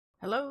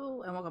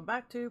Hello and welcome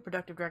back to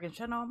Productive Dragon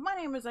channel. My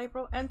name is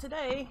April and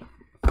today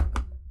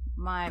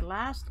my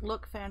last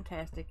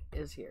Lookfantastic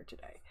is here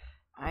today.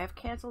 I have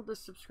canceled this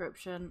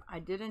subscription. I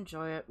did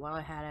enjoy it while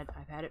I had it.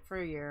 I've had it for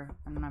a year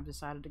and then I've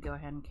decided to go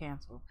ahead and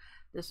cancel.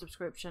 This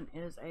subscription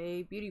is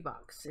a beauty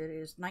box. It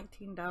is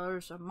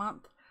 $19 a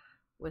month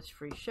with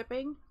free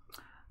shipping.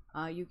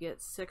 You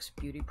get 6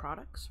 beauty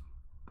products.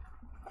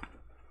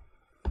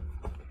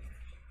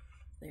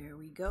 There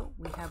we go.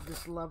 We have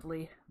this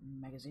lovely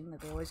magazine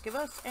that they always give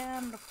us,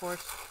 and of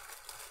course,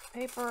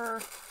 paper.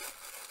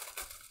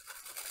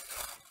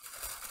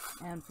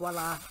 And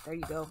voila, there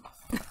you go.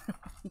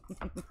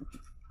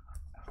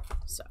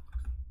 So,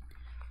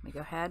 let me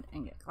go ahead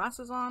and get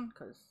glasses on,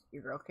 because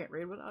your girl can't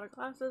read without her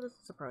glasses.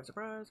 Surprise,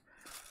 surprise.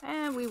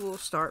 And we will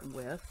start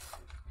with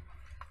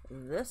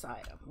this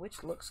item,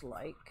 which looks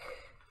like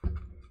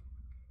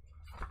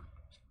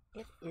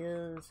it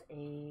is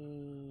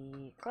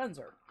a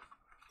cleanser.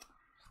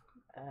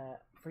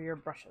 For your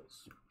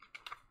brushes.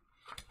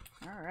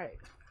 Alright.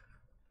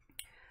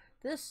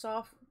 This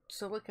soft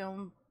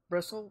silicone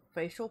bristle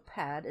facial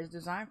pad is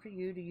designed for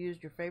you to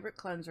use your favorite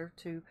cleanser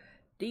to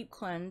deep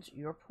cleanse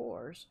your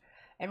pores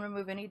and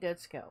remove any dead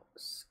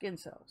skin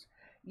cells.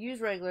 Use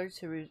regularly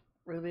to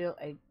reveal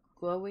a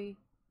glowy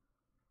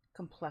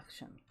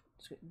complexion.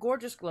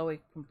 Gorgeous glowy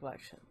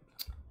complexion.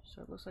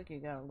 So it looks like you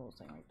got a little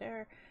thing right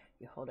there.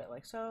 You hold it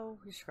like so.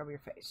 You scrub your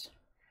face.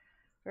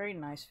 Very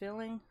nice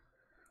feeling.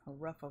 A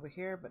little rough over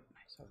here, but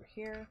nice over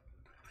here.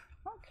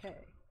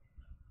 Okay.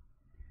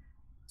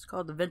 It's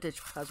called the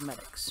Vintage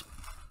Cosmetics.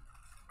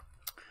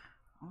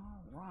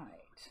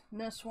 Alright.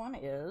 This one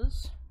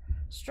is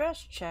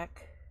Stress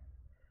Check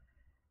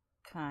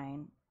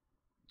Kind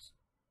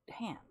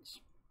Hands.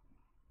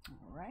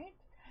 Alright.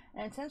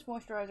 An intense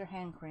moisturizer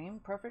hand cream,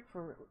 perfect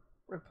for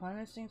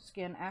replenishing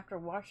skin after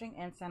washing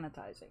and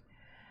sanitizing.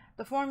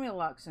 The formula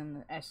locks in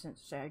the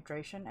essence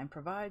hydration and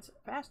provides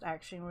fast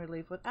action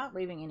relief without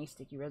leaving any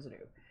sticky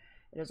residue.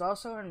 It is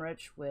also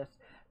enriched with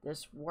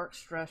this work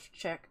stress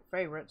check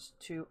favorites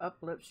to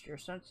uplift your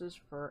senses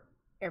for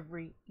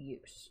every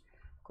use.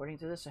 According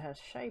to this, it has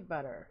shea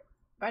butter,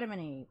 vitamin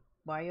E,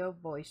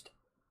 bio-voiced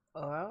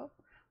oil,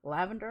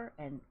 lavender,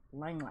 and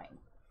lang lang.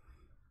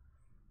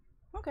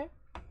 Okay.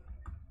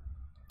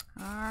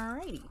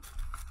 Alrighty.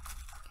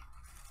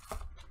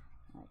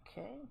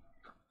 Okay.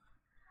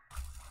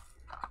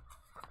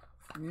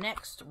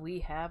 Next, we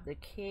have the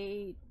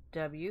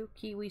KW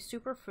Kiwi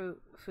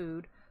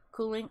Superfood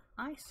Cooling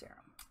Eye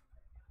Serum.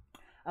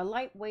 A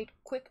lightweight,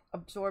 quick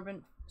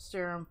absorbent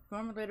serum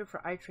formulated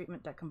for eye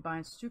treatment that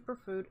combines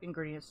superfood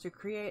ingredients to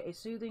create a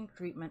soothing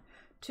treatment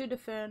to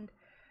defend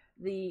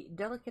the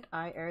delicate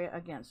eye area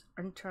against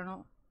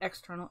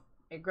external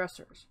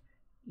aggressors.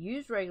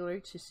 Used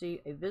regularly to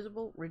see a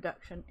visible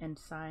reduction in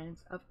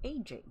signs of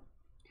aging.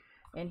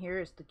 And here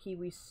is the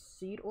kiwi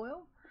seed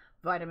oil,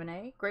 vitamin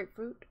A,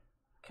 grapefruit,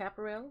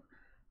 caparel,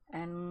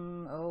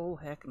 and oh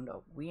heck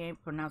no, we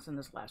ain't pronouncing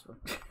this last one.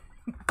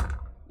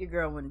 Your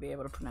girl wouldn't be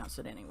able to pronounce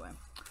it anyway.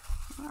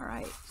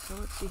 Alright, so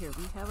let's see here.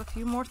 We have a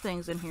few more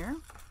things in here.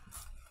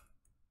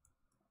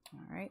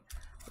 Alright,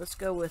 let's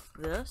go with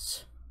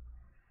this.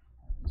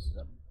 This is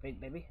a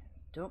big baby.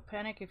 Don't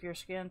panic if your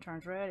skin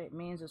turns red. It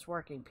means it's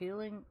working.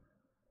 Peeling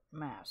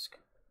mask.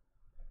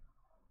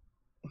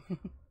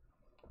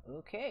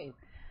 Okay.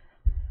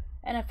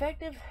 An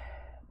effective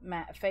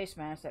face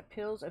mask that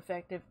peels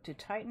effective to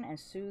tighten and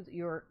soothe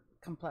your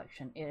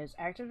complexion. Its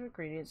active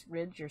ingredients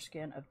rid your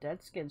skin of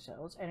dead skin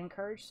cells and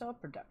encourage cell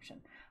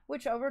production,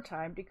 which over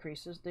time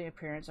decreases the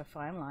appearance of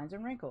fine lines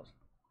and wrinkles.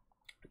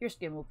 Your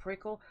skin will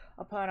prickle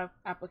upon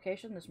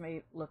application. This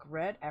may look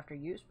red after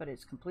use, but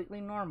it's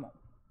completely normal.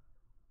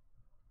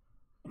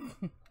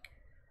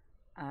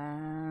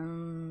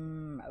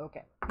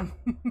 Okay.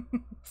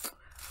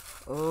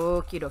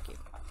 Okie dokie.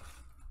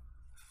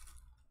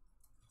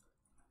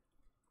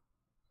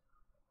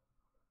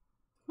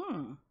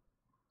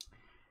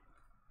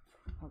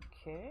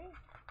 Okay.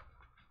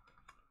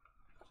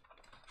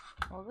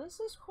 Well, this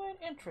is quite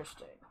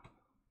interesting.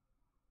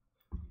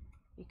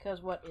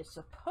 Because what is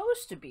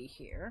supposed to be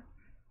here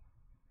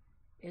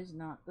is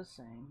not the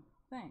same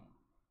thing.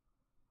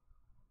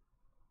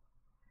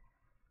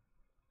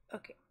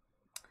 Okay.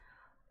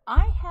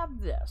 I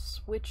have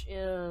this, which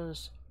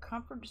is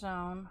Comfort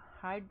Zone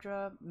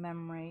Hydra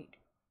Membrane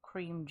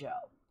Cream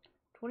Gel.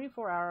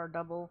 24-hour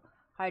double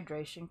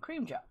hydration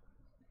cream gel.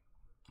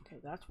 Okay,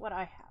 that's what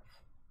I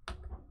have.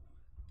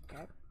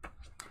 Okay.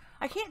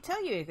 I can't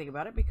tell you anything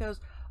about it because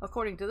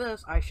according to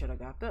this, I should have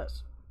got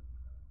this.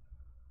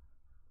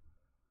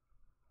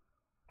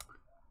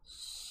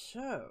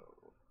 So,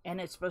 and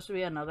it's supposed to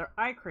be another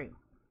eye cream.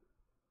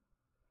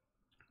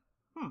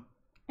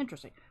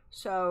 Interesting.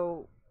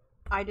 So,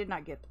 I did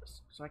not get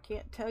this. So I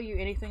can't tell you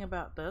anything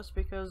about this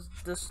because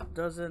this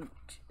doesn't,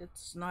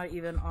 it's not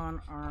even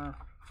on our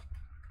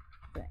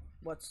thing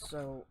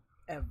whatsoever.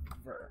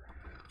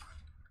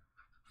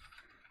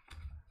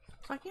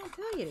 I can't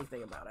tell you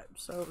anything about it.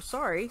 So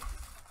sorry.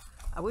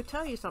 I would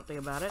tell you something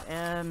about it,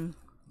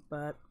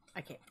 but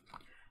I can't.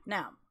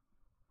 Now,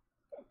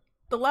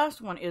 the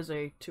last one is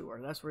a tour.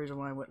 That's the reason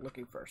why I went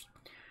looking first.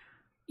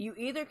 You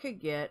either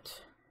could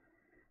get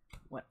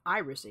what I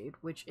received,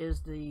 which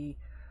is the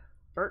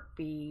Burt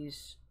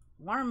Bees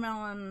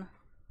Watermelon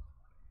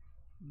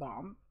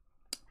Balm,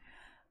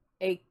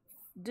 a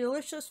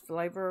delicious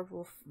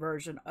flavorful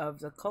version of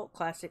the cult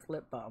classic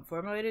lip balm,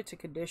 formulated to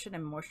condition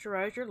and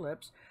moisturize your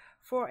lips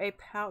for a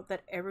pout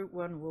that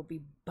everyone will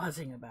be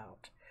buzzing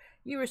about.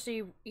 You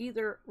receive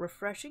either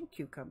refreshing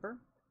cucumber,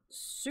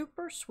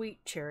 super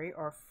sweet cherry,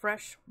 or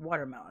fresh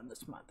watermelon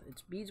this month.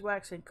 It's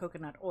beeswax and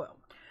coconut oil.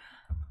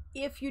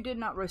 If you did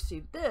not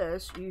receive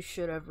this, you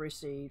should have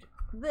received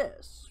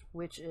this,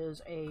 which is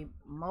a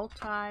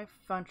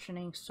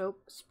multi-functioning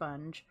soap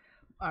sponge,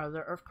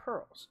 mother of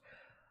pearls.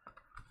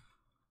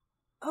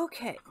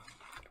 Okay,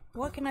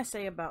 what can I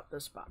say about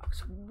this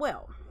box?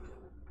 Well,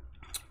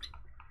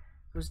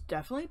 it was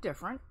definitely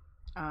different.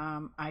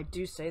 I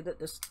do say that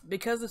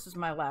because this is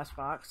my last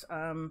box,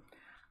 I'm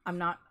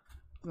not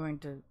going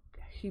to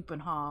heap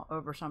and haw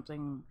over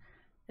something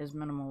as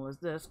minimal as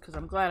this, because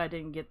I'm glad I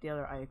didn't get the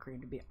other eye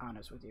cream, to be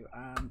honest with you.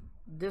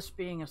 This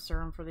being a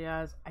serum for the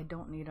eyes, I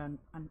don't need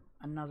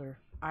another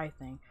eye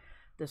thing.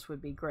 This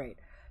would be great.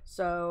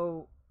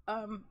 So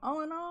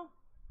all in all,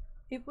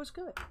 it was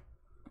good.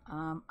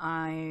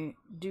 I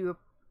do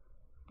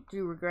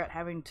regret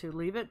having to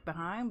leave it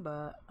behind,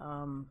 but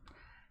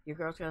your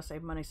girl's got to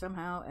save money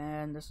somehow,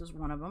 and this is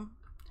one of them,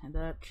 and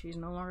that she's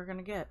no longer going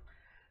to get.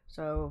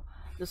 So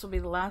this will be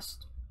the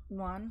last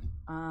one,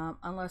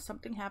 unless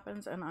something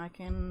happens and I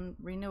can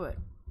renew it.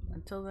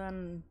 Until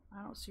then,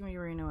 I don't see me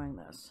renewing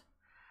this.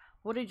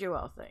 What did you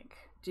all think?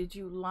 Did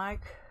you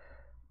like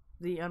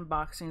the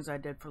unboxings I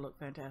did for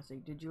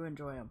Lookfantastic? Did you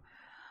enjoy them?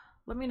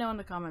 Let me know in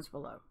the comments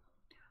below.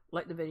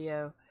 Like the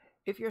video.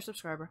 If you're a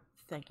subscriber,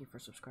 thank you for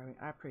subscribing.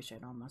 I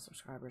appreciate all my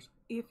subscribers.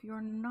 If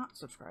you're not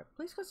subscribed,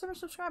 please consider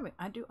subscribing.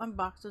 I do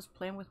unboxes,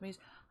 playing with me's.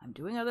 I'm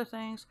doing other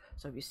things.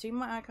 So if you see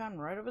my icon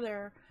right over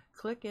there,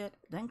 click it,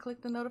 then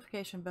click the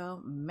notification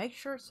bell. Make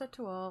sure it's set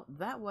to all.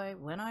 That way,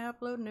 when I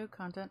upload new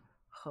content,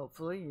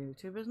 hopefully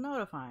YouTube is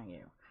notifying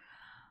you.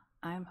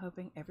 I am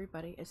hoping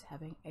everybody is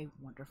having a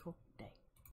wonderful day.